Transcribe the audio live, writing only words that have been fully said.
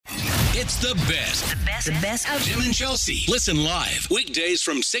It's the best. The best of Jim and Chelsea. Listen live weekdays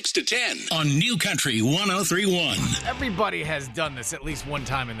from 6 to 10 on New Country 1031. Everybody has done this at least one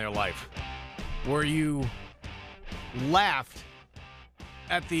time in their life where you laughed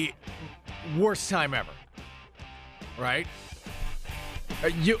at the worst time ever, right?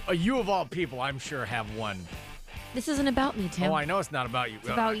 You of all people, I'm sure, have one. This isn't about me, Tim. Oh, I know it's not about you. It's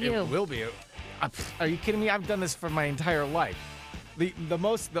about you. It will be. Are you kidding me? I've done this for my entire life. The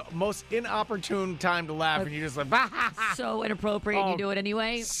most inopportune time to laugh, and you're just like, bah, ha, ha. So inappropriate, you do it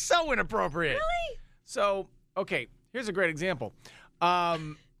anyway? So inappropriate. Really? So, okay, here's a great example.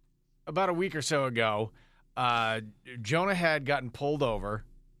 About a week or so ago, Jonah had gotten pulled over,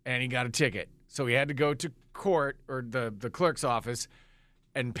 and he got a ticket. So he had to go to court or the clerk's office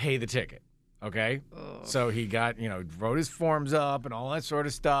and pay the ticket. Okay? Ugh. So he got, wrote his forms up and all that sort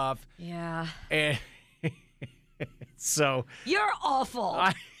of stuff. Yeah. And so. You're awful.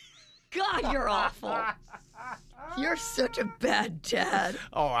 God, you're awful. You're such a bad dad.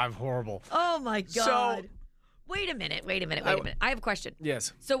 Oh, I'm horrible. Oh, my God. So, wait a minute. I have a question.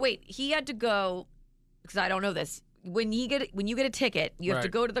 Yes. So wait, he had to go, because I don't know this. When you get a ticket, you have to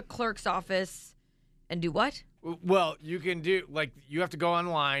go to the clerk's office and do what? Well, you can do, you have to go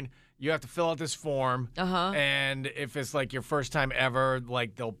online. You have to fill out this form. Uh-huh. And if it's your first time ever,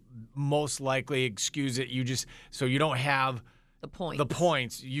 they'll most likely excuse it. So you don't have the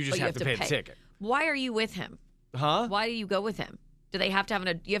points. You just have to pay the ticket. Why are you with him? Huh? Why do you go with him? Do they have to have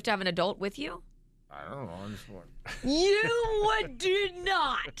you have to have an adult with you? I don't know. I'm just You did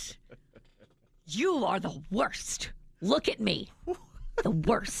not. You are the worst. Look at me. The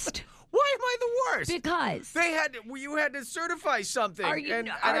worst. Why am I the worst? Because you had to certify something, and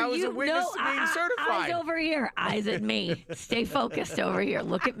I was a witness to being certified. Eyes over here. Eyes at me. Stay focused over here.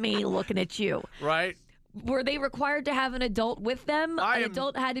 Look at me looking at you. Right. Were they required to have an adult with them? An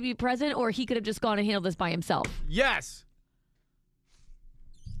adult had to be present, or he could have just gone and handled this by himself? Yes.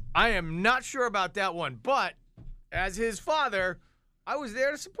 I am not sure about that one, but as his father, I was there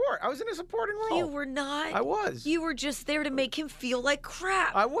to support. I was in a supporting role. You were not. I was. You were just there to make him feel like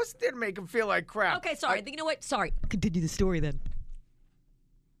crap. I wasn't there to make him feel like crap. Okay, sorry. You know what? Sorry. Continue the story then.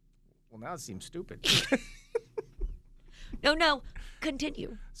 Well, now it seems stupid. No.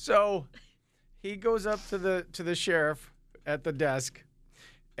 Continue. So he goes up to the sheriff at the desk,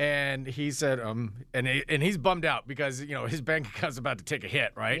 and he said, and he's bummed out because his bank account's about to take a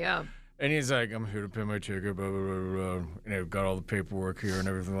hit, right? Yeah. And he's like, I'm here to pay my ticket, blah, blah, blah, blah. And I've got all the paperwork here and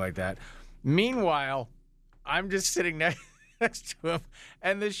everything like that. Meanwhile, I'm just sitting next to him,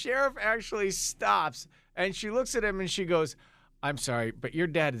 and the sheriff actually stops, and she looks at him, and she goes, I'm sorry, but your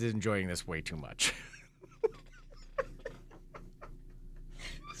dad is enjoying this way too much.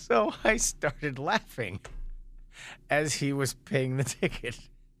 So I started laughing as he was paying the ticket.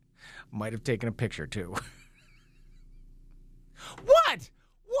 Might have taken a picture, too. What?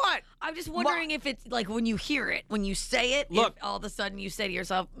 I'm just wondering if it's when you hear it, when you say it, look, if all of a sudden you say to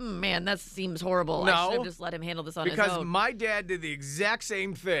yourself, man, that seems horrible. No, I should have just let him handle this on his own. Because my dad did the exact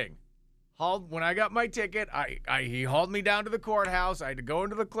same thing. When I got my ticket, he hauled me down to the courthouse. I had to go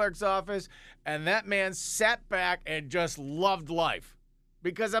into the clerk's office, and that man sat back and just loved life.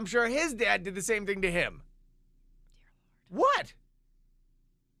 Because I'm sure his dad did the same thing to him. Dear Lord.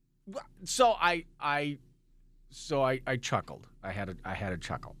 What? So I chuckled. I had a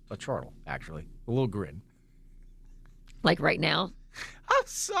chuckle, a chortle, actually, a little grin. Like right now? I'm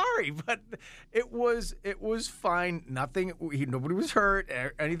sorry, but it was fine. Nobody was hurt.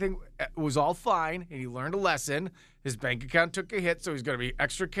 Anything, it was all fine, and he learned a lesson. His bank account took a hit, so he's going to be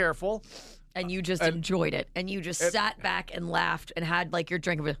extra careful. And you just enjoyed it, and you just sat back and laughed and had your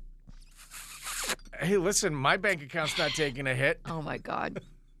drink of it. Hey, listen, my bank account's not taking a hit. Oh my God.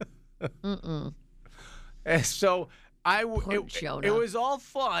 And so it was all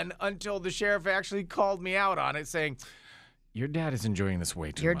fun until the sheriff actually called me out on it, saying, your dad is enjoying this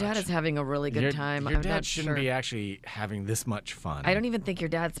way too much. Your dad is having a really good time. Your dad shouldn't be actually having this much fun. I don't even think your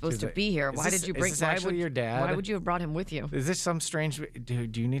dad's supposed to be here. Why did you bring? Is this actually your dad? Why would you have brought him with you? Is this some strange?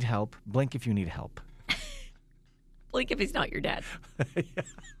 Do you need help? Blink if you need help. Blink if he's not your dad.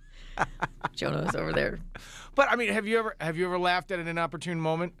 Jonah's over there. But I mean, have you ever laughed at an inopportune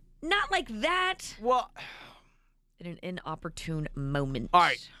moment? Not like that. Well, in an inopportune moment. All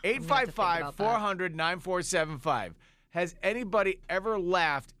right, 855-400-9475. Has anybody ever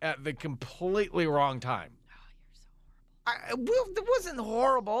laughed at the completely wrong time? Oh, you're so horrible. It wasn't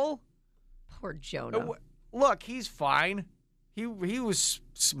horrible. Poor Jonah. Look, he's fine. He was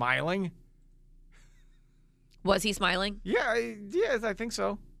smiling. Was he smiling? Yeah, yes, I think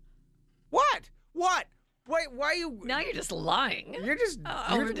so. What? Wait, why are you? Now you're just lying. You're just.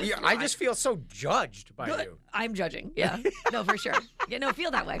 we're just I just feel so judged by Good. you. I'm judging. Yeah. No, for sure. Yeah, no,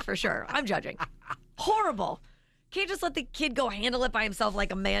 feel that way for sure. I'm judging. Horrible. Can't just let the kid go handle it by himself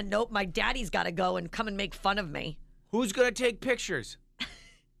like a man. Nope, my daddy's got to go and come and make fun of me. Who's gonna take pictures?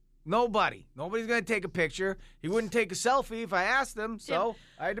 Nobody. Nobody's gonna take a picture. He wouldn't take a selfie if I asked him, so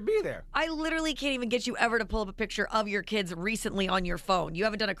I had to be there. I literally can't even get you ever to pull up a picture of your kids recently on your phone. You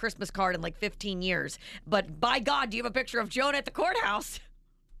haven't done a Christmas card in like 15 years. But by God, do you have a picture of Jonah at the courthouse?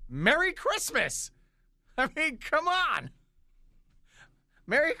 Merry Christmas! I mean, come on.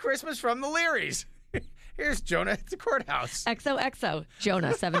 Merry Christmas from the Learys. Here's Jonah at the courthouse. XOXO,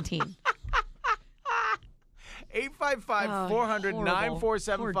 Jonah 17.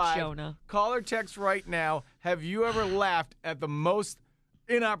 855-400-9475. Poor Jonah. Call or text right now. Have you ever laughed at the most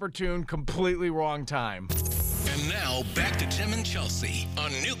inopportune, completely wrong time? And now back to Tim and Chelsea on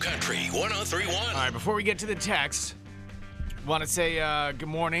New Country 103.1. All right, before we get to the text, want to say good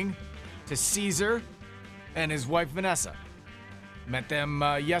morning to Caesar and his wife Vanessa. Met them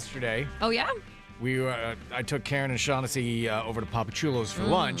yesterday. Oh, yeah? I took Karen and Shaughnessy over to Papa Chulo's for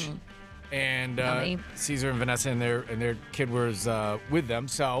lunch, and Yummy. Caesar and Vanessa and their kid was with them.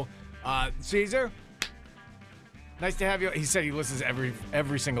 So, Caesar, nice to have you. He said he listens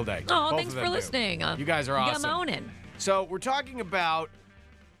every single day. Oh, Both thanks of for them do. listening. You guys are awesome. Come on in. So we're talking about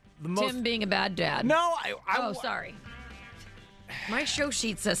the most. Tim being a bad dad. No, Oh, sorry. My show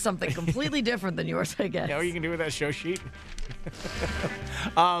sheet says something completely different than yours, I guess. You know what you can do with that show sheet?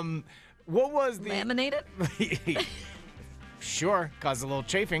 What was the Laminate it? Sure, caused a little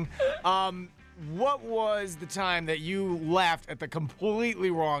chafing. What was the time that you laughed at the completely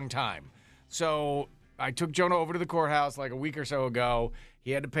wrong time? So I took Jonah over to the courthouse like a week or so ago.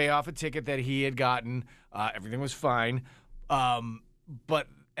 He had to pay off a ticket that he had gotten. Everything was fine. But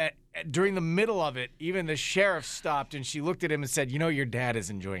during the middle of it, even the sheriff stopped and she looked at him and said, your dad is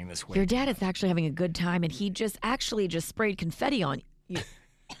enjoying this week. Your dad is actually having a good time, and he just sprayed confetti on you.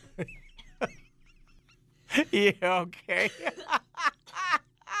 Yeah, okay.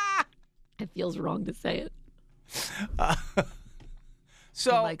 It feels wrong to say it.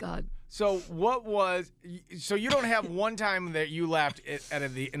 So, oh, my God. So what was? So you don't have one time that you laughed at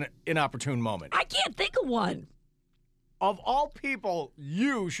an inopportune moment. I can't think of one. Of all people,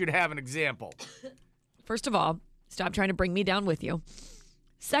 you should have an example. First of all, stop trying to bring me down with you.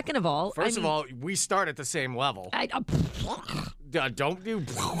 Second of all, First of all, we start at the same level. Don't do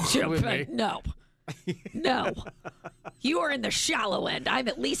with me. No. No. You are in the shallow end. I'm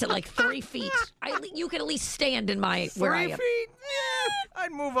at least at like 3 feet. You can at least stand in my where I 3 am. feet? Yeah,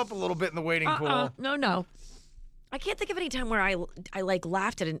 I'd move up a little bit in the waiting pool. No. I can't think of any time where I like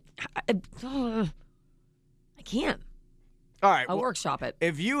laughed at an. I can't. All right. I'll workshop it.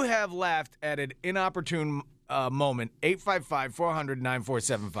 If you have laughed at an inopportune moment,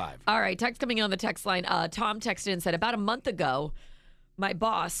 855-400-9475. All right, text coming in on the text line. Tom texted and said, about a month ago, my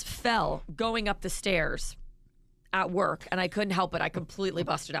boss fell going up the stairs at work, and I couldn't help it. I completely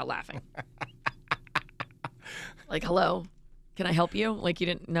busted out laughing. Like, hello, can I help you? Like, you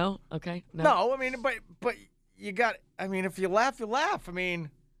didn't know? Okay. No, I mean, but you got, I mean, if you laugh, you laugh. I mean.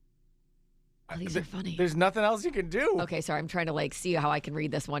 Oh, these are funny. There's nothing else you can do. Okay, sorry. I'm trying to see how I can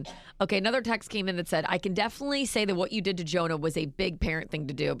read this one. Okay, another text came in that said, I can definitely say that what you did to Jonah was a big parent thing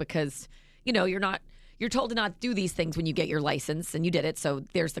to do because, you're told to not do these things when you get your license, and you did it, so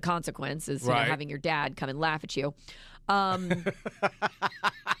there's the consequences, right. Having your dad come and laugh at you. Oh,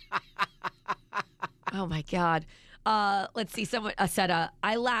 my God. Let's see. Someone said,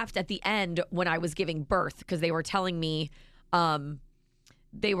 I laughed at the end when I was giving birth because they were telling me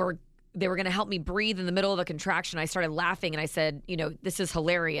they were going to help me breathe in the middle of a contraction. I started laughing, and I said, this is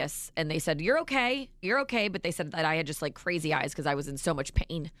hilarious. And they said, you're okay. But they said that I had just crazy eyes because I was in so much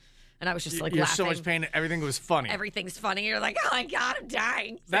pain. And I was just You're laughing. so much pain. Everything was funny. Everything's funny. You're like, oh my God, I'm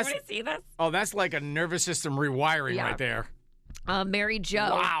dying. Does anybody see this? Oh, that's like a nervous system rewiring right there. Mary Jo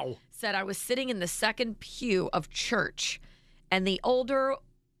Wow. said, I was sitting in the second pew of church, and the older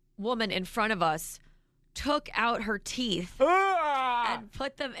woman in front of us took out her teeth and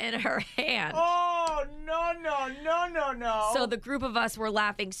put them in her hand. Oh, no. So the group of us were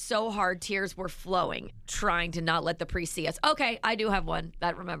laughing so hard, tears were flowing, trying to not let the priest see us. Okay, I do have one.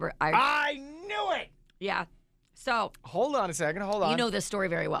 I knew it. Yeah. So. Hold on a second. Hold on. You know this story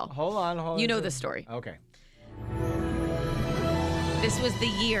very well. Hold on. You know this story. Okay. This was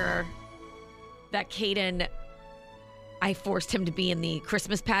the year that Caden, I forced him to be in the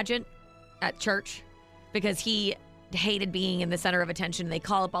Christmas pageant at church because he hated being in the center of attention. They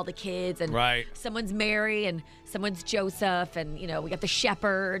call up all the kids, and someone's Mary and someone's Joseph, and we got the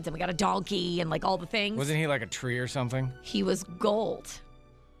shepherds and we got a donkey and like all the things. Wasn't he like a tree or something? He was gold.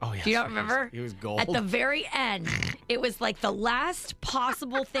 Oh yeah. Do you not remember? He was gold. At the very end, it was like the last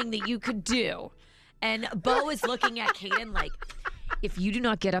possible thing that you could do, and Bo is looking at Caden like, if you do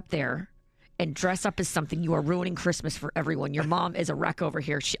not get up there and dress up as something, you are ruining Christmas for everyone. Your mom is a wreck over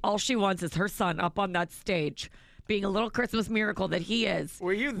here. All she wants is her son up on that stage, being a little Christmas miracle that he is.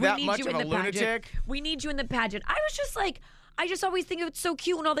 Were you that much of a lunatic? We need you in the pageant. I was just like, I just always think it's so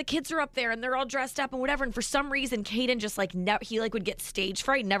cute when all the kids are up there and they're all dressed up and whatever. And for some reason, Caden just like, he like would get stage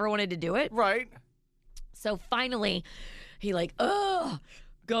fright, never wanted to do it. Right. So finally, he like,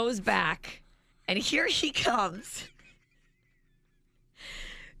 goes back. And here he comes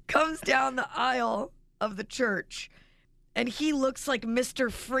down the aisle of the church. And he looks like Mr.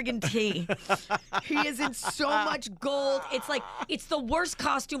 Friggin' T. He is in so much gold. It's like, it's the worst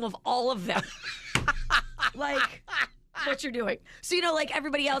costume of all of them. Like, what you're doing. So, like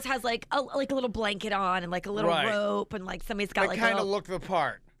everybody else has like a little blanket on and like a little rope, and like somebody's got they kind of look the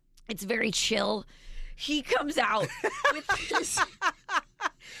part. It's very chill. He comes out with this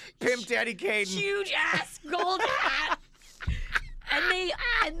Pimp Daddy Caden. Huge ass gold hat.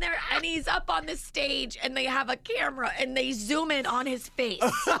 And he's up on the stage, and they have a camera, and they zoom in on his face.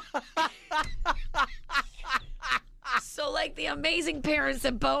 So, like the amazing parents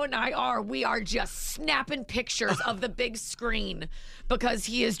that Bo and I are, we are just snapping pictures of the big screen because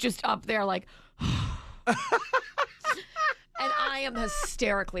he is just up there like, and I am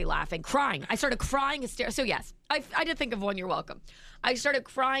hysterically laughing, crying. I started crying hysterically. So, yes, I did think of one. You're welcome. I started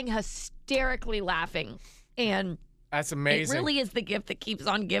crying hysterically laughing, and that's amazing. It really is the gift that keeps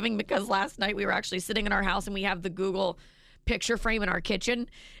on giving, because last night we were actually sitting in our house and we have the Google picture frame in our kitchen,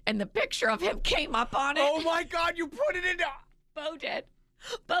 and the picture of him came up on it. Oh my God, you put it into... Bo did.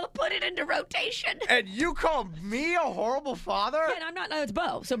 Bo put it into rotation. And you call me a horrible father? Yeah, I'm not. No, it's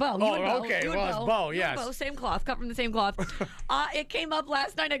Bo. So Bo. Oh, okay. Well, it's Bo, yes. Bo, same cloth, cut from the same cloth. It came up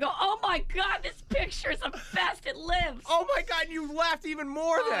last night. I go, oh my God, this picture is the best. It lives. Oh my God, you laughed even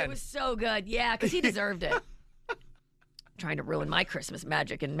more then. It was so good. Yeah, because he deserved it. Trying to ruin my Christmas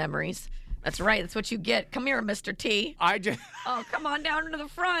magic and memories. That's right. That's what you get. Come here, Mr. T. Oh, come on down to the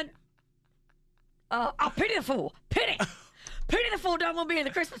front. I'll pity the fool. Pity. Pity the fool done won't be in the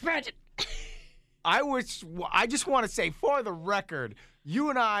Christmas pageant. I just want to say, for the record,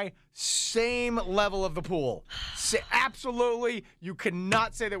 you and I, same level of the pool. Absolutely, you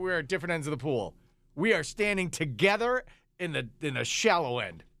cannot say that we're at different ends of the pool. We are standing together in the shallow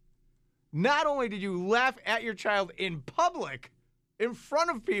end. Not only did you laugh at your child in public, in front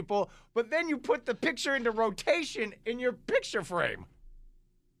of people, but then you put the picture into rotation in your picture frame.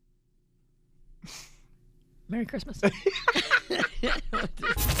 Merry Christmas.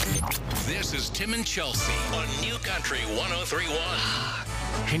 This is Tim and Chelsea on New Country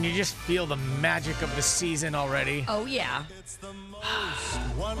 103.1. Can you just feel the magic of the season already? Oh, yeah.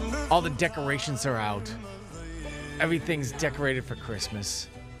 All the decorations are out. Everything's decorated for Christmas.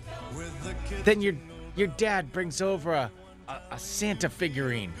 Then your dad brings over a Santa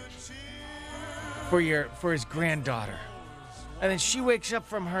figurine for his granddaughter. And then she wakes up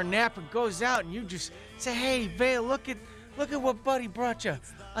from her nap and goes out, and you just say, "Hey, Vale, look at what Buddy brought you,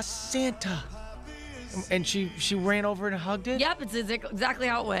 a Santa." And she ran over and hugged it? Yep, it's exactly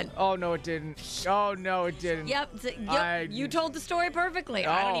how it went. Oh, no, it didn't. Oh, no, it didn't. Yep. You told the story perfectly.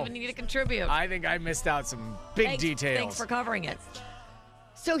 I don't even need to contribute. I think I missed out some big details. Thanks for covering it.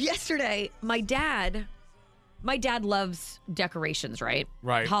 So yesterday, my dad loves decorations, right?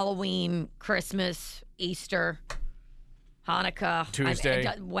 Right. Halloween, Christmas, Easter, Hanukkah, Tuesday,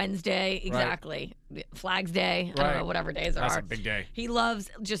 Wednesday, exactly. Right. Flags Day, I don't know, whatever days there are. That's a big day. He loves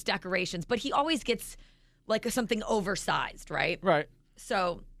just decorations, but he always gets like something oversized, right? Right.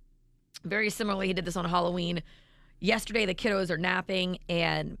 So very similarly, he did this on Halloween. Yesterday, the kiddos are napping,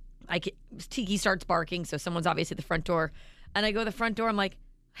 and Tiki starts barking, so someone's obviously at the front door. And I go to the front door, I'm like,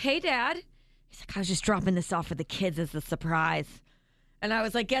 "Hey, Dad." He's like, "I was just dropping this off for the kids as a surprise." And I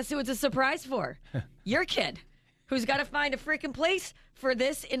was like, "Guess who it's a surprise for? Your kid, who's got to find a freaking place for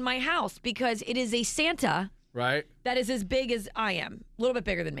this in my house, because it is a Santa that is as big as I am, a little bit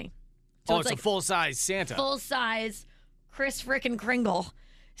bigger than me." So it's like a full-size Santa. Full-size Chris frickin' Kringle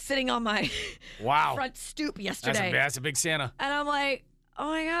sitting on my front stoop yesterday. That's a big Santa. And I'm like,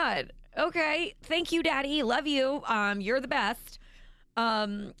 oh, my God. Okay. Thank you, Daddy. Love you. You're the best.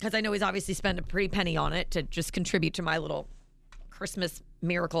 Because I know he's obviously spent a pretty penny on it to just contribute to my little Christmas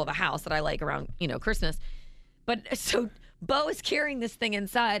miracle of a house that I like around, Christmas. But so Bo is carrying this thing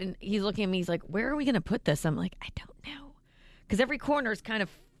inside, and he's looking at me. He's like, where are we going to put this? I'm like, I don't know. Because every corner is kind of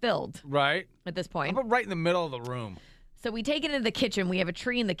filled Right. at this point. How about right in the middle of the room? So we take it into the kitchen. We have a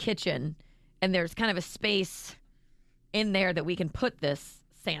tree in the kitchen, and there's kind of a space in there that we can put this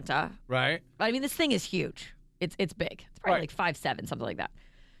Santa. Right. I mean, this thing is huge. It's big. It's probably Right. like 5'7", something like that.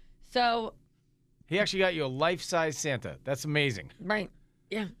 So, He actually got you a life-size Santa. That's amazing. right.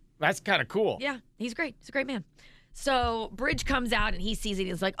 Yeah. That's kind of cool. Yeah. He's great. He's a great man. So Bridge comes out, and he sees it.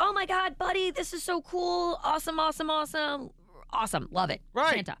 He's like, oh, my God, buddy, this is so cool. Awesome, awesome, awesome. Awesome. Love it.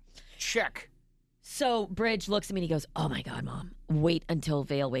 Right. Santa. Check. So Bridge looks at me and he goes, oh, my God, Mom. Wait until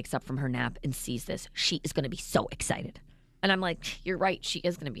Vale wakes up from her nap and sees this. She is going to be so excited. And I'm like, you're right. She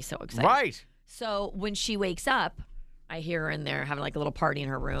is going to be so excited. Right. So when she wakes up, I hear her in there having like a little party in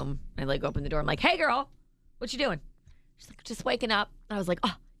her room. I like open the door. I'm like, hey, girl, what you doing? She's like, just waking up. And I was like,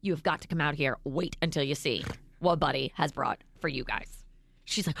 oh, you have got to come out here. Wait until you see what Buddy has brought for you guys.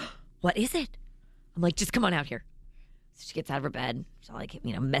 She's like, oh, what is it? I'm like, just come on out here. So she gets out of her bed. She's all like,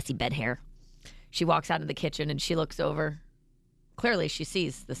 messy bed hair. She walks out in the kitchen and she looks over. Clearly, she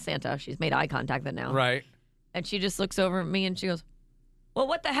sees the Santa. She's made eye contact with it now. Right. And she just looks over at me and she goes, well,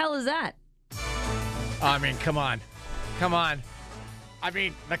 what the hell is that? I mean, come on. Come on. I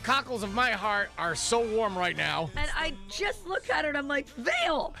mean, the cockles of my heart are so warm right now. And I just look at her and I'm like,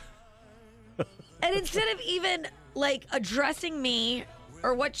 Vale! And instead of even, like, addressing me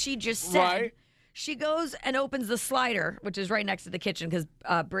or what she just said, Right. she goes and opens the slider, which is right next to the kitchen because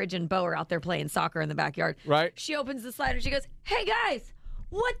Bridge and Bo are out there playing soccer in the backyard. Right. She opens the slider. She goes, hey, guys,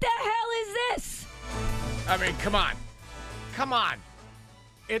 what the hell is this? I mean, come on. Come on.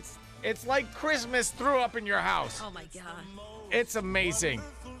 It's like Christmas threw up in your house. Oh, my God. It's amazing.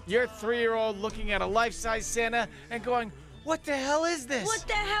 Your 3-year-old looking at a life-size Santa and going, what the hell is this? What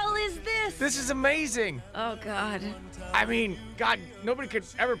the hell is this? This is amazing. Oh, God. I mean, God, nobody could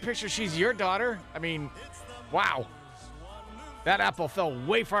ever picture she's your daughter. I mean, wow. That apple fell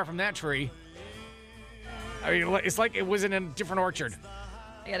way far from that tree. I mean, it's like it was in a different orchard.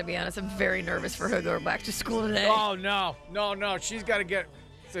 I got to be honest, I'm very nervous for her to go back to school today. Oh, no. No. She's got to get...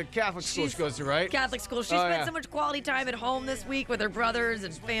 It's a Catholic school she goes to, right? Catholic school. She spent so much quality time at home this week with her brothers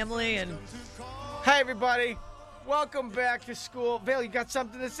and family. And Hey, everybody. Welcome back to school. Vale, you got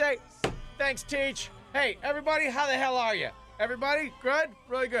something to say? Thanks, Teach. Hey, everybody, how the hell are you? Everybody, good?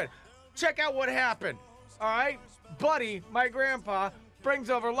 Really good. Check out what happened, all right? Buddy, my grandpa, brings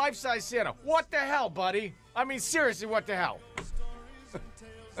over life-size Santa. What the hell, buddy? I mean, seriously, what the hell?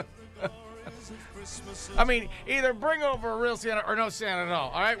 I mean, either bring over a real Santa or no Santa at all.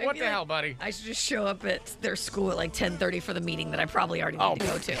 All right, what the hell, buddy? I should just show up at their school at like 10:30 for the meeting that I probably already need to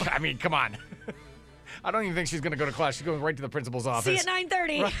go to. I mean, come on. I don't even think she's going to go to class. She's going right to the principal's office. See you at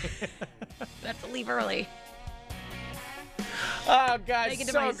 9:30. Right. I have to leave early. Oh, guys, Make it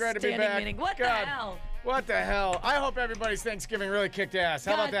to so my great to be standing back. meeting. What the God, hell? What the hell? I hope everybody's Thanksgiving really kicked ass.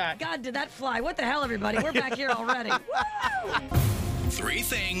 How about that? God, did that fly? What the hell, everybody? We're back here already. Woo! 3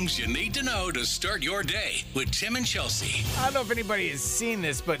 things you need to know to start your day with Tim and Chelsea. I don't know if anybody has seen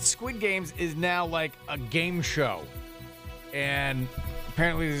this, but Squid Games is now like a game show. And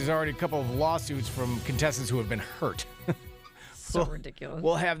apparently there's already a couple of lawsuits from contestants who have been hurt. So ridiculous.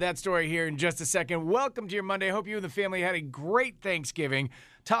 We'll have that story here in just a second. Welcome to your Monday. Hope you and the family had a great Thanksgiving.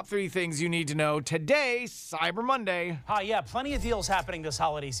 Top 3 things you need to know today, Cyber Monday. Hi, yeah, plenty of deals happening this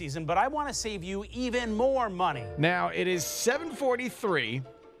holiday season, but I want to save you even more money. Now, it is 7:43.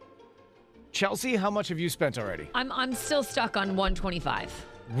 Chelsea, how much have you spent already? I'm still stuck on 125.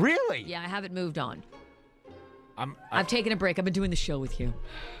 Really? Yeah, I haven't moved on. I'm I've taken a break. I've been doing the show with you.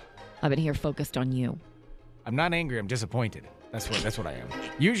 I've been here focused on you. not angry. I'm disappointed. That's what I am.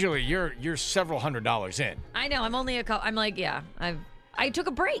 Usually, you're several $100s in. I know. I'm only I'm like, yeah. I took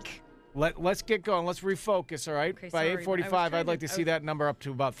a break. Let's get going. Let's refocus. All right. Okay, By sorry. 8:45, I'd like to see that number up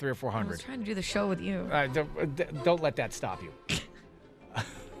to about 300 or I 400. was trying to do the show with you. Don't let that stop you.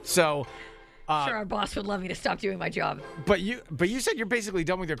 So. Sure, our boss would love me to stop doing my job. But you said you're basically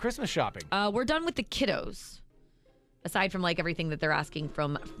done with your Christmas shopping. We're done with the kiddos. Aside from like everything that they're asking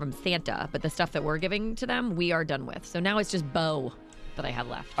from Santa, but the stuff that we're giving to them, we are done with. So now it's just Bo that I have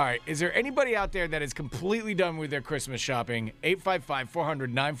left. All right. Is there anybody out there that is completely done with their Christmas shopping?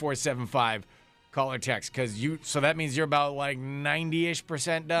 855-400-9475. Call or text. So that means you're about like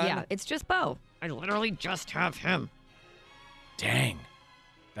 90-ish% done? Yeah, it's just Bo. I literally just have him. Dang.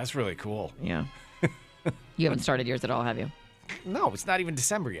 That's really cool. Yeah. You haven't started yours at all, have you? No, it's not even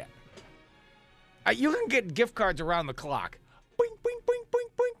December yet. You can get gift cards around the clock. Boink, boink, boink, boink,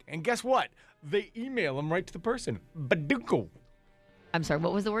 boink. And guess what? They email them right to the person. Badungo. I'm sorry,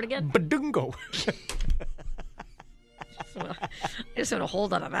 what was the word again? Badungo. just want to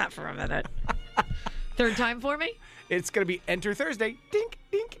hold on to that for a minute. Third time for me? It's going to be Enter Thursday. Dink,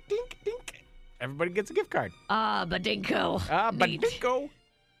 dink, dink, dink. Everybody gets a gift card. Badinko. Neat. Badinko.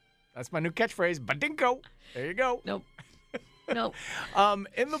 That's my new catchphrase. Badinko. There you go. Nope. Nope.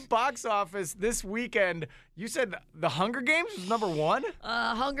 In the box office this weekend, you said The Hunger Games was number one?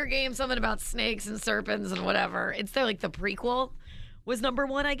 Hunger Games, something about snakes and serpents and whatever. It's like the prequel was number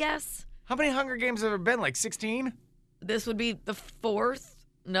one, I guess. How many Hunger Games have there been? Like 16? This would be the fourth.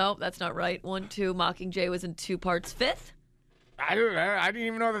 No, that's not right. 1, 2. Mockingjay was in 2 parts. Fifth? I didn't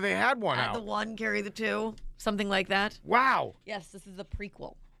even know that they had one Add out. the 1, carry the 2. Something like that. Wow. Yes, this is the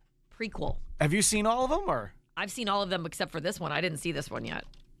prequel. Prequel. Have you seen all of them, or? I've seen all of them except for this one. I didn't see this one yet.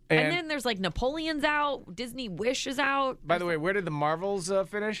 And then there's like Napoleon's out. Disney Wish is out. By the way, where did the Marvels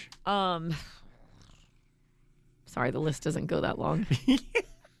finish? Sorry, the list doesn't go that long.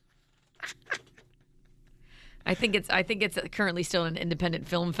 I think it's currently still an independent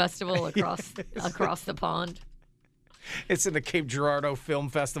film festival across the pond. It's in the Cape Girardeau Film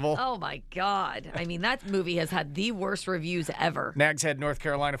Festival. Oh my God! I mean, that movie has had the worst reviews ever. Nags Head, North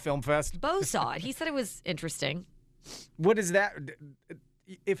Carolina Film Fest. Bo saw it. He said it was interesting. What is that?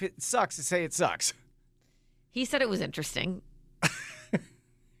 If it sucks, say it sucks. He said it was interesting.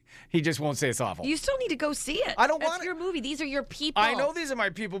 He just won't say it's awful. You still need to go see it. I don't That's want it. your movie. These are your people. I know these are my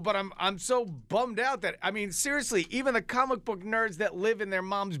people, but I'm so bummed out that, I mean, seriously, even the comic book nerds that live in their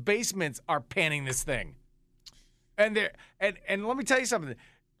mom's basements are panning this thing. And let me tell you something.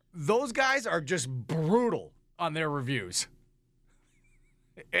 Those guys are just brutal on their reviews.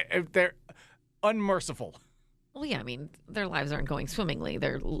 They're unmerciful. Well, yeah, I mean, their lives aren't going swimmingly.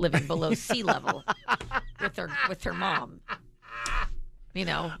 They're living below sea level with their mom. You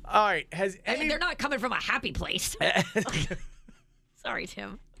know. All right. And they're not coming from a happy place. Sorry,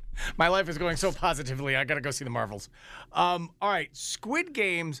 Tim. My life is going so positively. I got to go see the Marvels. All right. Squid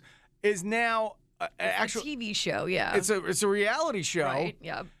Games is now actually a TV show. Yeah. It's a reality show. Right.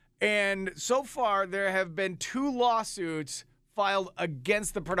 Yeah. And so far, there have been 2 lawsuits filed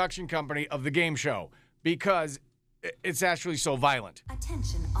against the production company of the game show because it's actually so violent.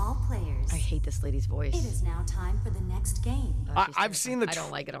 Attention all players. I hate this lady's voice. It is now time for the next game. I've seen the. I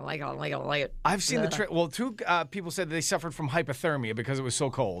don't like it. I don't like it. I don't like it. I don't like it. I've seen the. Well, 2 people said they suffered from hypothermia because it was so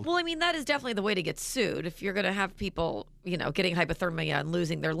cold. Well, I mean, that is definitely the way to get sued. If you're going to have people, getting hypothermia and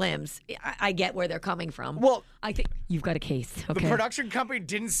losing their limbs, I get where they're coming from. Well, I think you've got a case. Okay. The production company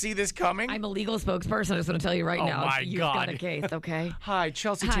didn't see this coming. I'm a legal spokesperson. I just want to tell you right now. Oh, my you've God. got a case, okay? Hi,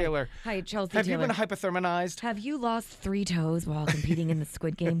 Chelsea Taylor. Hi, Chelsea Have Taylor. you been hypothermized? Have you lost 3 toes while competing in the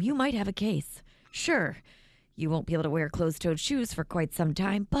Squid Game? You might have a case. Sure, you won't be able to wear closed-toed shoes for quite some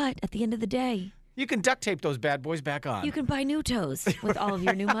time, but at the end of the day, You can duct tape those bad boys back on. you can buy new toes with all of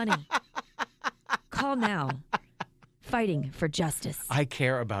your new money. Call now. Fighting for justice I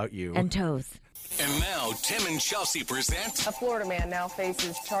care about you. and toes. And now, Tim and Chelsea present A Florida man now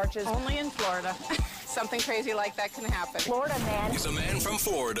faces charges. Only in Florida. Something crazy like that can happen. Florida man. is a man from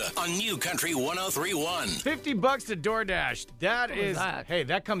Florida on New Country 103.1. $50 to DoorDash. That is, that? hey,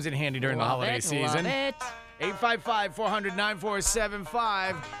 that comes in handy during the holiday season. Love it.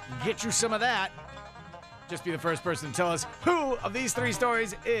 855-400-9475. Get you some of that. Just be the first person to tell us who of these 3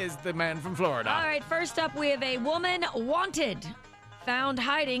 stories is the man from Florida. All right, first up, we have a woman wanted, found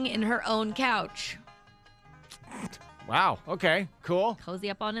hiding in her own couch. Wow. Okay. Cool. Cozy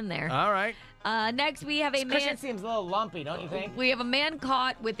up on in there. All right. Next, we have a man. seems a little lumpy, don't you think? We have a man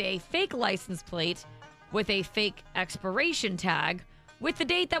caught with a fake license plate with a fake expiration tag with the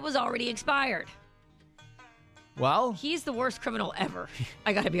date that was already expired. Well, He's the worst criminal ever.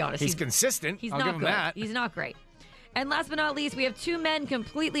 I got to be honest. he's consistent. He's I'll not give him good. that. He's not great. And last but not least, we have 2 men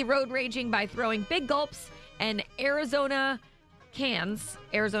completely road raging by throwing big gulps and Arizona canned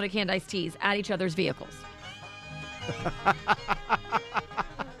iced teas at each other's vehicles.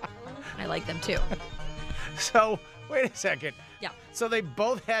 I like them too. So, wait a second. Yeah. So they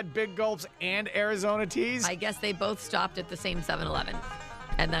both had big gulps and Arizona teas? I guess they both stopped at the same 7-Eleven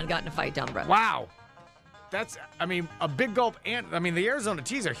and then got in a fight down the road. Wow. That's, a big gulp and, the Arizona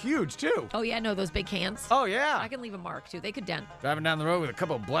teas are huge, too. Oh, yeah, no, those big cans. Oh, yeah. I can leave a mark, too. They could dent. Driving down the road with a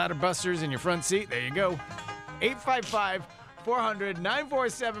couple of bladder busters in your front seat. There you go.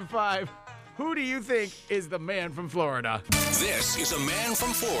 855-400-9475. Who do you think is the man from Florida? This is a man from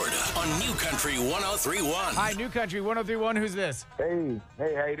Florida on New Country 103.1. Hi, New Country 103.1. Who's this? Hey,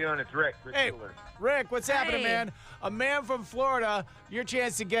 how you doing? It's Rick. Hey, Fuller. Rick, what's happening, Hey. man? A man from Florida, your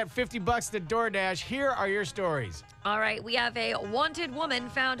chance to get $50 to DoorDash. Here are your stories. All right, we have a wanted woman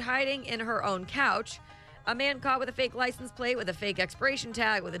found hiding in her own couch. A man caught with a fake license plate with a fake expiration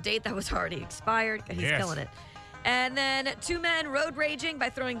tag with a date that was already expired. He's Yes. killing it. And then 2 men road raging by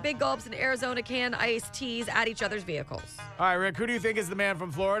throwing big gulps into Arizona can iced teas at each other's vehicles. All right, Rick, who do you think is the man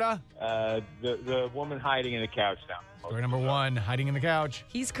from Florida? The woman hiding in the couch now. Story number 1, hiding in the couch.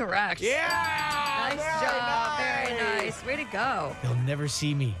 He's correct. Yeah! Nice job. Very nice. Way to go. They'll never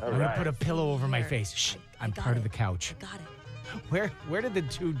see me. I'm going right. to put a pillow over my face. Shh, I'm part of the couch. Got it. Where did the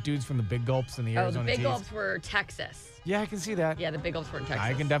 2 dudes from the Big Gulps and the Oh, Arizona the big teas? gulps were Texas. Yeah, I can see that. Yeah, the big gulps were in Texas.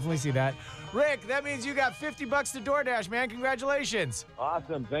 I can definitely see that. Rick, that means you got $50 to DoorDash, man. Congratulations.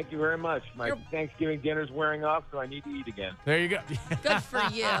 Awesome. Thank you very much. My Thanksgiving dinner's wearing off, so I need to eat again. There you go. Good for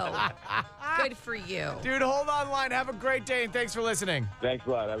you. Good for you. Dude, hold on line. Have a great day, and thanks for listening. Thanks a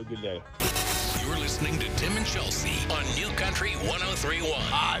lot. Have a good day. You're listening to Tim and Chelsea on New Country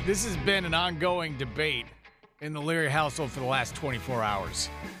 103.1. This has been an ongoing debate in the Leary household for the last 24 hours.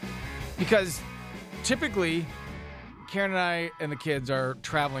 Because typically, Karen and I and the kids are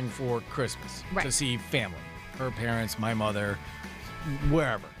traveling for Christmas to see family. Her parents, my mother,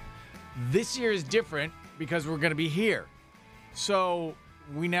 wherever. This year is different because we're going to be here. So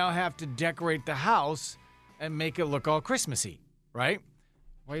we now have to decorate the house and make it look all Christmassy, right?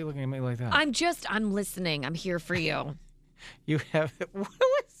 Why are you looking at me like that? I'm listening. I'm here for you. You have,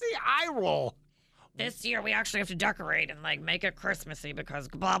 what's the eye roll? This year we actually have to decorate and make it Christmassy because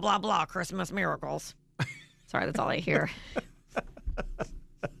blah, blah, blah, Christmas miracles. Sorry, that's all I hear.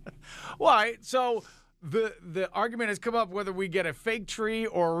 Well, all right, so the argument has come up whether we get a fake tree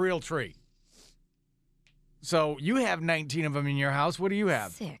or a real tree. So you have 19 of them in your house. What do you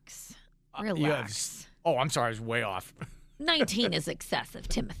have? 6. You have Relax. I'm sorry, I was way off. 19 is excessive,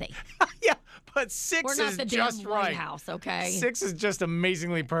 Timothy. Yeah, but 6 We're not is the just damn right. White House, okay? 6 is just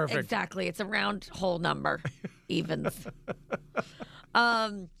amazingly perfect. Exactly. It's a round whole number. Evens.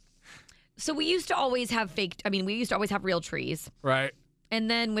 So we used to always have we used to always have real trees. Right.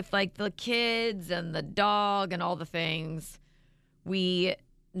 And then with the kids and the dog and all the things, we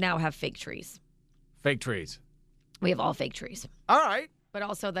now have fake trees. Fake trees. We have all fake trees. All right. But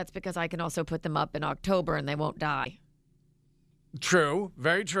also that's because I can also put them up in October and they won't die. True.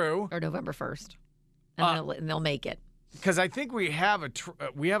 Very true. Or November 1st. And they'll make it. Because I think we have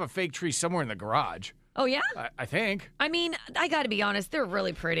a fake tree somewhere in the garage. Oh, yeah? I think. I mean, I got to be honest. They're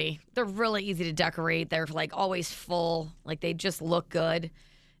really pretty. They're really easy to decorate. They're always full. They just look good.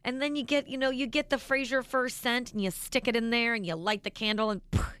 And then you get the Fraser fir scent and you stick it in there and you light the candle and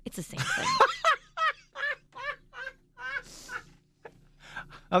it's the same thing.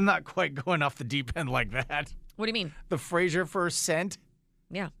 I'm not quite going off the deep end like that. What do you mean? The Fraser fir scent?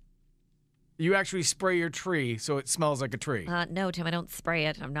 Yeah. You actually spray your tree so it smells like a tree. No, Tim, I don't spray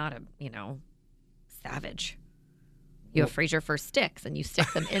it. I'm not a, savage. You have Fraser fir sticks and you stick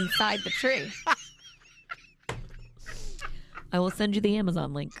them inside the tree. I will send you the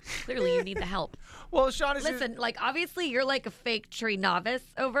Amazon link. Clearly, you need the help. Well, Shaughnessy... Listen, obviously, you're a fake tree novice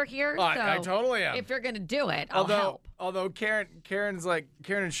over here. So I totally am. If you're going to do it, I'll help. Although Karen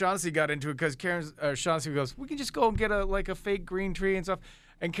and Shaughnessy got into it because Shaughnessy goes, we can just go and get a fake green tree and stuff.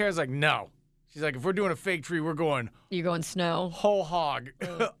 And Karen's like, no. She's like, if we're doing a fake tree, we're going... You're going snow? Whole hog.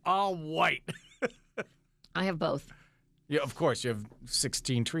 All white. I have both. Yeah, of course. You have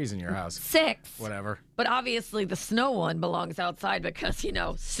 16 trees in your house. 6. Whatever. But obviously the snow one belongs outside because,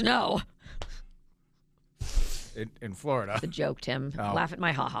 snow. In Florida. It's a joke, Tim. Oh. Laugh at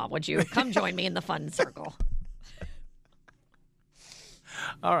my ha-ha, would you? Come join me in the fun circle.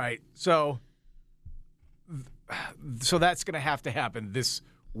 All right. So that's going to have to happen this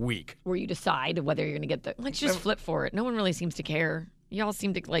week. Where you decide whether you're going to get the... Let's just flip for it. No one really seems to care. Y'all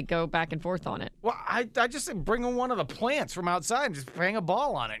seem to go back and forth on it. Well, I just said bring in one of the plants from outside and just hang a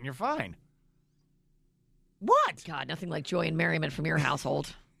ball on it and you're fine. What? God, nothing like joy and merriment from your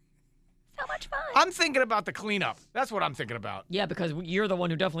household. So much fun. I'm thinking about the cleanup. That's what I'm thinking about. Yeah, because you're the one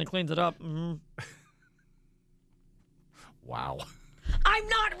who definitely cleans it up. Mm-hmm. Wow. I'm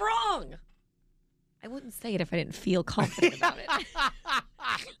not wrong. I wouldn't say it if I didn't feel confident about it.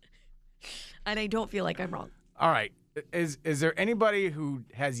 And I don't feel like I'm wrong. All right. Is there anybody who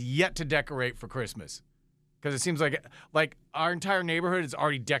has yet to decorate for Christmas? Because it seems like our entire neighborhood is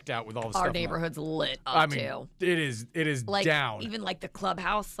already decked out with all the stuff. Our neighborhood's lit up, too. It is down. Even the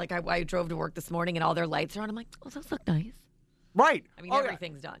clubhouse. I drove to work this morning and all their lights are on. I'm like, oh, those look nice. Right. I mean,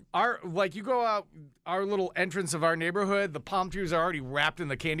 everything's done. You go out, our little entrance of our neighborhood, the palm trees are already wrapped in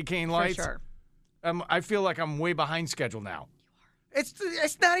the candy cane lights. For sure. I feel like I'm way behind schedule now. You are.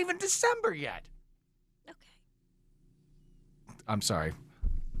 It's not even December yet. Okay. I'm sorry.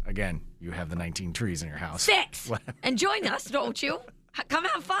 Again, you have the 19 trees in your house. 6. And join us, don't you? Come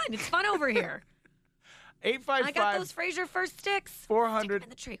have fun. It's fun over here. 855. I got those Fraser fir sticks. 400. Stick them in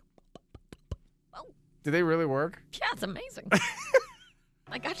the tree. Oh. Do they really work? Yeah, it's amazing.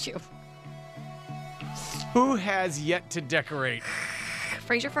 I got you. Who has yet to decorate?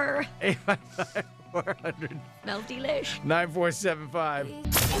 Fraser fur. 855-400. Smells delish. 9475.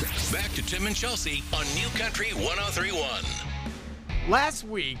 Back to Tim and Chelsea on New Country 1031. Last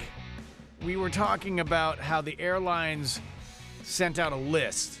week, we were talking about how the airlines sent out a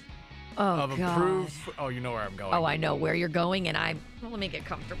list of God. approved. Oh, you know where I'm going. Oh, I know where you're going, and let me get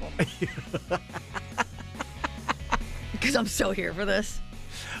comfortable. Because I'm so here for this.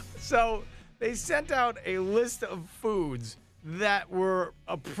 So they sent out a list of foods that were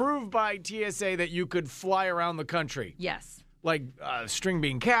approved by TSA that you could fly around the country. Yes. Like string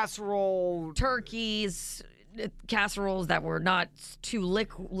bean casserole. Turkeys, casseroles that were not too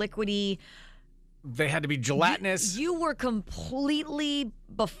liquidy. They had to be gelatinous. You were completely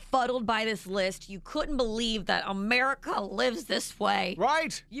befuddled by this list. You couldn't believe that America lives this way.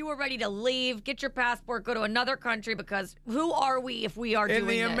 Right. You were ready to leave, get your passport, go to another country, because who are we if we are doing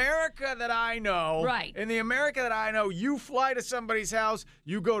this? In the America that I know, Right. In the America that I know, you fly to somebody's house,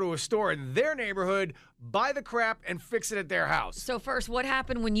 you go to a store in their neighborhood, buy the crap, and fix it at their house. So first, what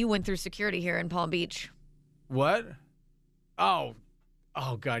happened when you went through security here in Palm Beach? What?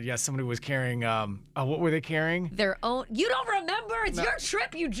 Oh, God, yes. Somebody was carrying, what were they carrying? Their own. You don't remember? It's your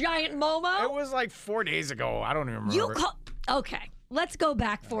trip, you giant Momo. It was like 4 days ago. I don't even remember. Okay, let's go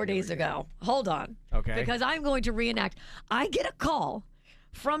back 4 days ago. Hold on. Okay. Because I'm going to reenact. I get a call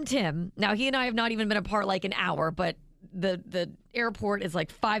from Tim. Now, he and I have not even been apart like an hour, but the airport is like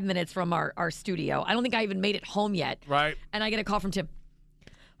 5 minutes from our studio. I don't think I even made it home yet. Right. And I get a call from Tim.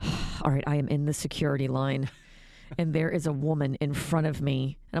 All right, I am in the security line. And there is a woman in front of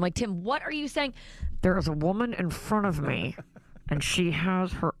me. And I'm like, Tim, what are you saying? There is a woman in front of me, and she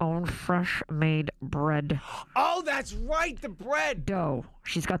has her own fresh-made bread Oh, that's right, the bread. dough.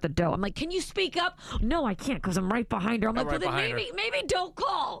 She's got the dough. I'm like, can you speak up? No, I can't because I'm right behind her. I'm like, right well, then behind maybe don't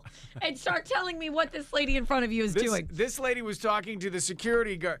call and start telling me what this lady in front of you is doing. This lady was talking to the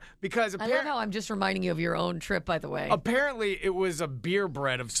security guard because I love how I'm just reminding you of your own trip, by the way. apparently it was a beer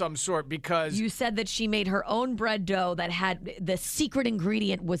bread of some sort because You said that she made her own bread dough that had the secret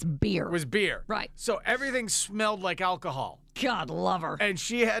ingredient was beer. it was beer. Right. So everything smelled like alcohol. God love her. And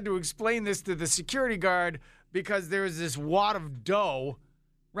she had to explain this to the security guard because there was this wad of dough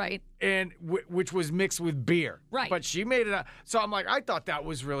Right. and which was mixed with beer. Right. But she made it. So I'm like, I thought that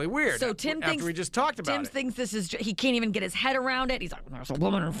was really weird. So Tim after thinks we just talked about Tim it. thinks this is he can't even get his head around it. He's like, there's a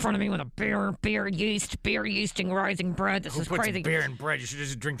woman in front of me with a beer yeasting rising bread. This Who is puts crazy. beer in bread? You should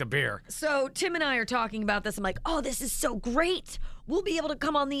just drink the beer. So Tim and I are talking about this. I'm like, oh, this is so great. We'll be able to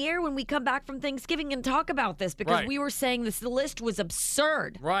come on the air when we come back from Thanksgiving and talk about this because Right. we were saying the list was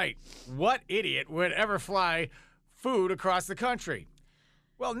absurd. Right. What idiot would ever fly food across the country?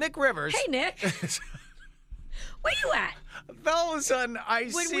 Well, Nick Rivers. Hey, Nick. Where you at? All of a sudden, I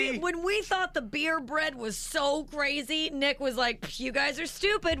see. When we thought the beer bread was so crazy, Nick was like, you guys are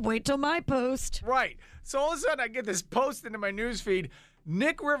stupid. Wait till my post. Right. So all of a sudden, I get this post into my newsfeed.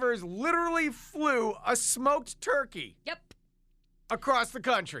 Nick Rivers literally flew a smoked turkey Yep. across the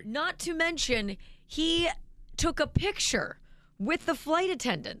country. Not to mention, he took a picture with the flight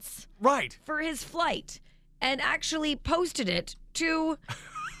attendants Right. for his flight and actually posted it to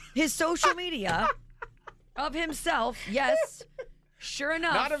his social media of himself. Yes, sure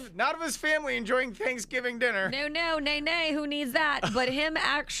enough. Not of his family enjoying Thanksgiving dinner. No, nay, who needs that? But him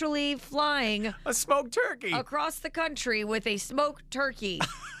actually flying A smoked turkey. across the country with a smoked turkey.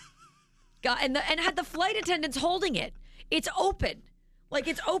 And had the flight attendants holding it. It's open. Like,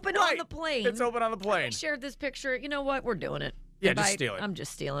 it's open on Right. the plane. It's open on the I plane. shared this picture. You know what? We're doing it. Yeah, just steal it. I'm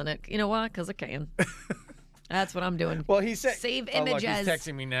just stealing it. You know why? Because I can. That's what I'm doing. Well, he said. Save Oh, look, image he's as.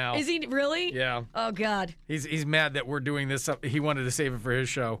 texting me now. Is he really? Yeah. Oh, God. He's mad that we're doing this. He wanted to save it for his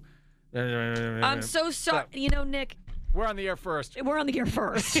show. I'm so sorry. You know, Nick, We're on the air first. we're on the air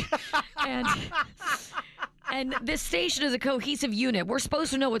first. and this station is a cohesive unit. We're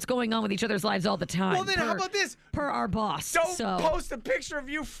supposed to know what's going on with each other's lives all the time. Well, then how about this? Per our boss. Don't so, post a picture of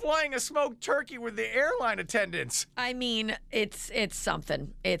you flying a smoked turkey with the airline attendants. I mean, it's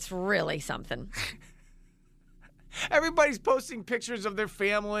something. It's really something. Everybody's posting pictures of their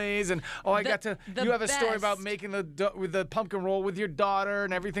families, and I got to. the You have a story about best- making with the pumpkin roll with your daughter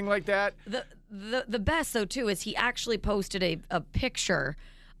and everything like that. The best though too is he actually posted a picture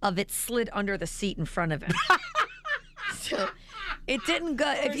of it slid under the seat in front of him. So it didn't go.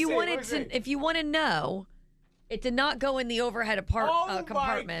 Let me see. If you want to know, it did not go in the overhead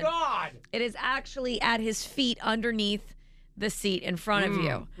compartment. My God! It is actually at his feet underneath the seat in front of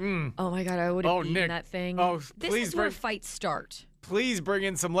you. Oh my God, I would have eaten Nick. that thing. Oh, this please is where bring- fights start. Please bring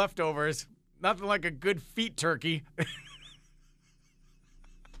in some leftovers. Nothing like a good feet turkey.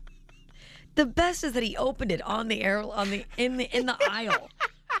 The best is that he opened it on the air, in the aisle.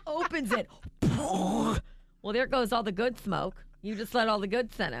 Opens it. Well, there goes all the good smoke. You just let all the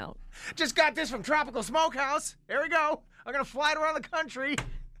good scent out. Just got this from Tropical Smokehouse. Here we go. I'm going to fly it around the country.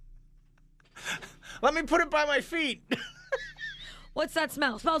 Let me put it by my feet. What's that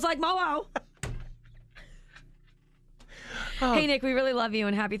smell? Smells like moho. Hey, Nick, we really love you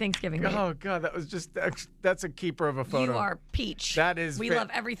and happy Thanksgiving. Mate. Oh, God, that was just, that's a keeper of a photo. You are peach. That is We love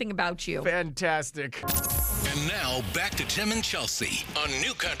everything about you. Fantastic. And now back to Tim and Chelsea on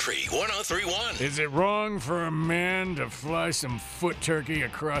New Country 103.1. Is it wrong for a man to fly some foot turkey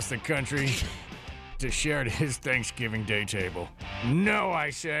across the country to share at his Thanksgiving Day table? No,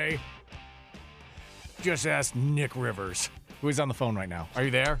 I say. Just ask Nick Rivers, who is on the phone right now. Are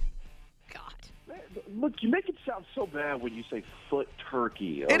you there? Look, you make it sound so bad when you say foot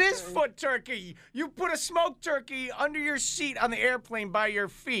turkey. Okay? It is foot turkey. You put a smoked turkey under your seat on the airplane by your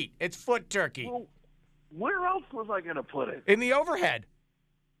feet. It's foot turkey. Well, where else was I going to put it? In the overhead.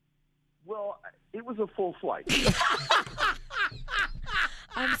 Well, it was a full flight.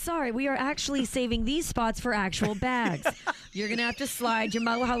 I'm sorry. We are actually saving these spots for actual bags. You're going to have to slide your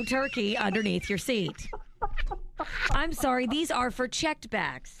moho turkey underneath your seat. I'm sorry. These are for checked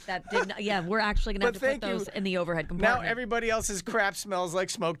bags. We're actually going to have to put those in the overhead compartment. Now everybody else's crap smells like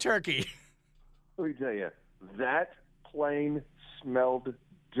smoked turkey. Let me tell you, that plane smelled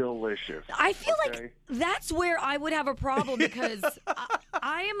delicious. I feel like that's where I would have a problem because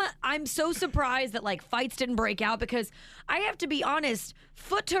I'm so surprised that like fights didn't break out because I have to be honest,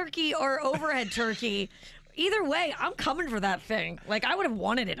 foot turkey or overhead turkey, either way, I'm coming for that thing. Like I would have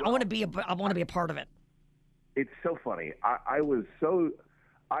wanted it. I want to be a part of it. It's so funny.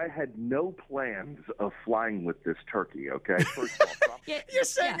 I had no plans of flying with this turkey, okay? First of all, You're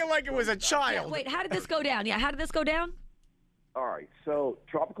saying it like it was a child. Wait, how did this go down? Yeah, how did this go down? All right, so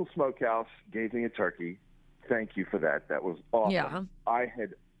Tropical Smokehouse gave me a turkey. Thank you for that. That was awesome. Yeah.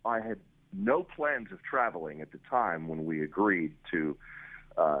 I had no plans of traveling at the time when we agreed to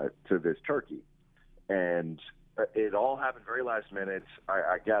this turkey, and it all happened very last minute.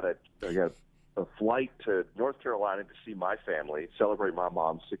 I got a flight to North Carolina to see my family, celebrate my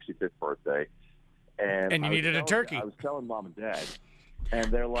mom's 65th birthday, and you needed a turkey. I was telling Mom and Dad. And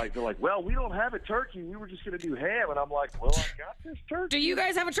they're like, well, we don't have a turkey. We were just going to do ham. And I'm like, well, I got this turkey. Do you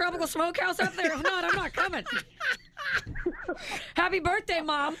guys have a Tropical Smokehouse up there? If not, I'm not coming. Happy birthday,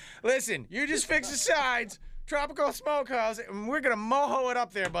 Mom. Listen, you just fix the sides, Tropical Smokehouse, and we're going to moho it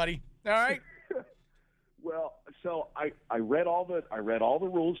up there, buddy. All right? Well, so I read all the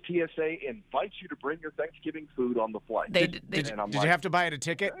rules. TSA invites you to bring your Thanksgiving food on the flight. Did you have to buy it a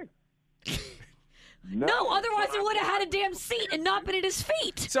ticket? No, otherwise it would have had a damn seat and not been at his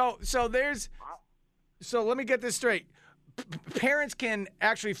feet. So let me get this straight. Parents can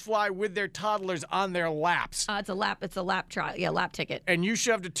actually fly with their toddlers on their laps. It's a lap trial. Yeah, lap ticket. And you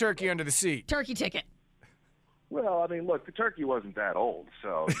shoved a turkey under the seat. Turkey ticket. Well, I mean, look, the turkey wasn't that old,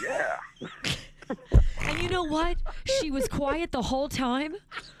 so yeah. And you know what? She was quiet the whole time.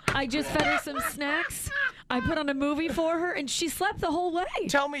 I just fed her some snacks. I put on a movie for her, and she slept the whole way.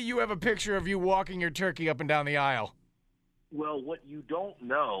 Tell me you have a picture of you walking your turkey up and down the aisle. Well, what you don't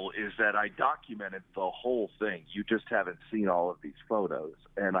know is that I documented the whole thing. You just haven't seen all of these photos,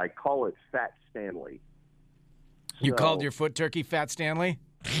 and I call it Fat Stanley. You called your foot turkey Fat Stanley?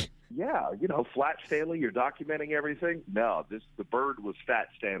 Yeah, Flat Stanley, you're documenting everything. No, the bird was Fat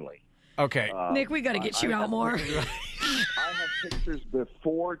Stanley. Okay. Nick, we got to get you out more. I have pictures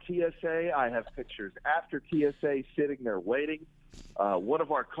before TSA. I have pictures after TSA sitting there waiting. One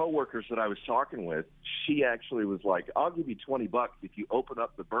of our coworkers that I was talking with, she actually was like, I'll give you $20 if you open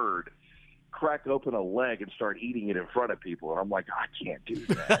up the bird, crack open a leg, and start eating it in front of people. And I'm like, I can't do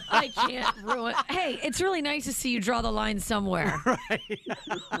that. I can't ruin. Hey, it's really nice to see you draw the line somewhere. Right.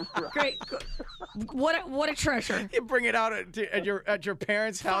 Great. What a treasure. You bring it out at your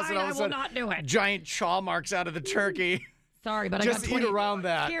parents' house, Fine, and all of a sudden, I will not do it. Giant chaw marks out of the turkey. Sorry, but just I got 20. Eat around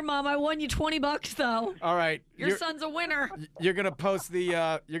that. Here, Mom, I won you $20 though. All right. Your son's a winner. You're gonna post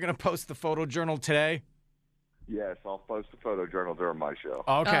the photo journal today. Yes, I'll post the photo journal during my show.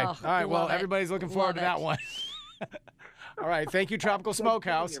 Okay. Oh, all right. Well, everybody's looking forward to that one. All right. Thank you, Tropical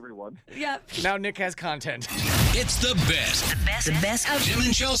Smokehouse. Everyone. Yep. Now Nick has content. It's the best. The best of Tim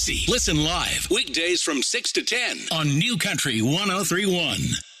and Chelsea. Listen live weekdays from 6 to 10 on New Country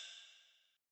 103.1.